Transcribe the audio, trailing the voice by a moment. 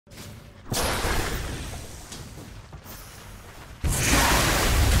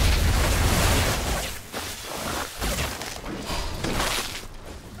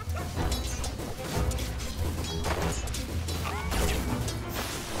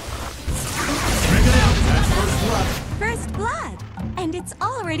First blood, and it's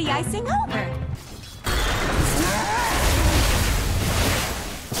already icing over.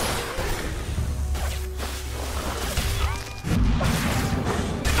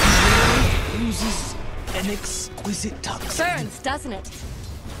 Oozes an exquisite toxin. Burns, doesn't it?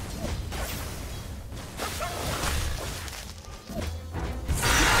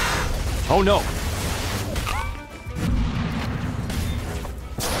 Oh no!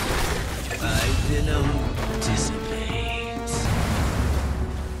 My venom dissipates.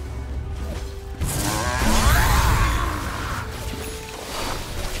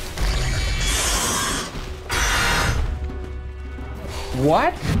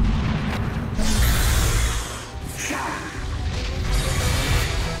 What?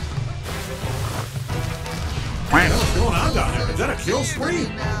 What's going on down there? Is that a kill spree?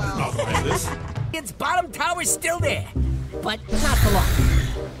 There's nothing like this. Its bottom tower's still there, but not for long.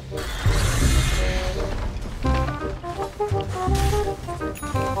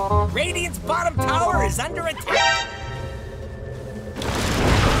 Radiant's bottom tower is under attack.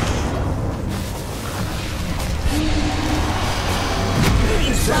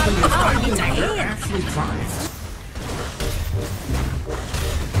 Radiant's bottom tower needs a hand. Actually trying.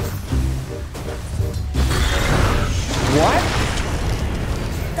 What?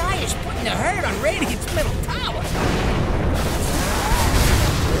 Dire's putting the hurt on Radiant's middle tower.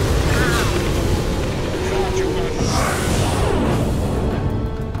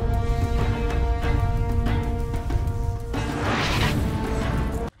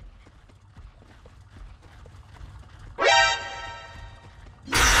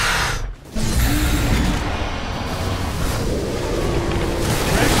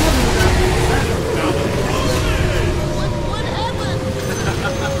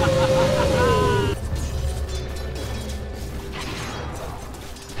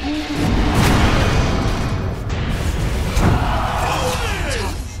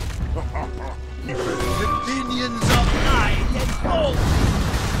 Minions of iron and gold.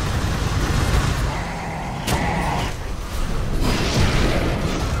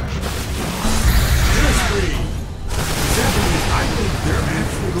 Kill spree. Japanese, I think they're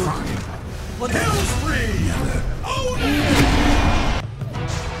actually trying. Kill spree. Oh yeah.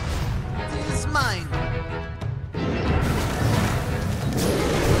 It's mine.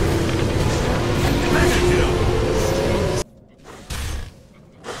 Mega kill.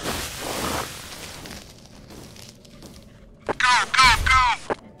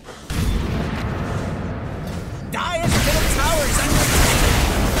 Dire's middle tower is under attack.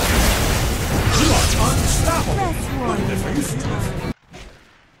 You are unstoppable. That's Look one. at this. Are you serious?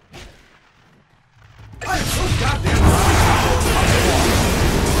 I am so goddamn proud.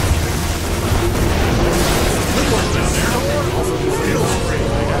 Good work down there. Also, kill spree.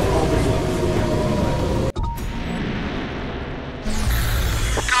 I got all the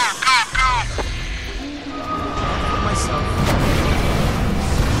For myself.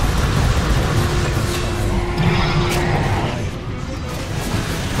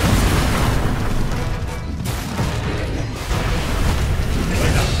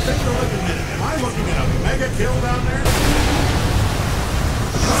 Wait now, take a look a minute. Am I looking at a mega kill down there?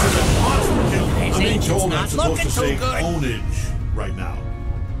 This is a monster kill. I'm being Agent's told not I'm supposed to looking say too good. ownage right now.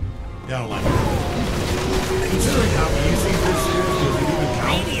 Yeah, I don't like it. Considering how easy this is, does it even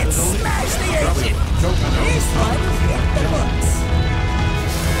count Radiant as ownage? smash the Probably agent. joke on This that. one hit the books.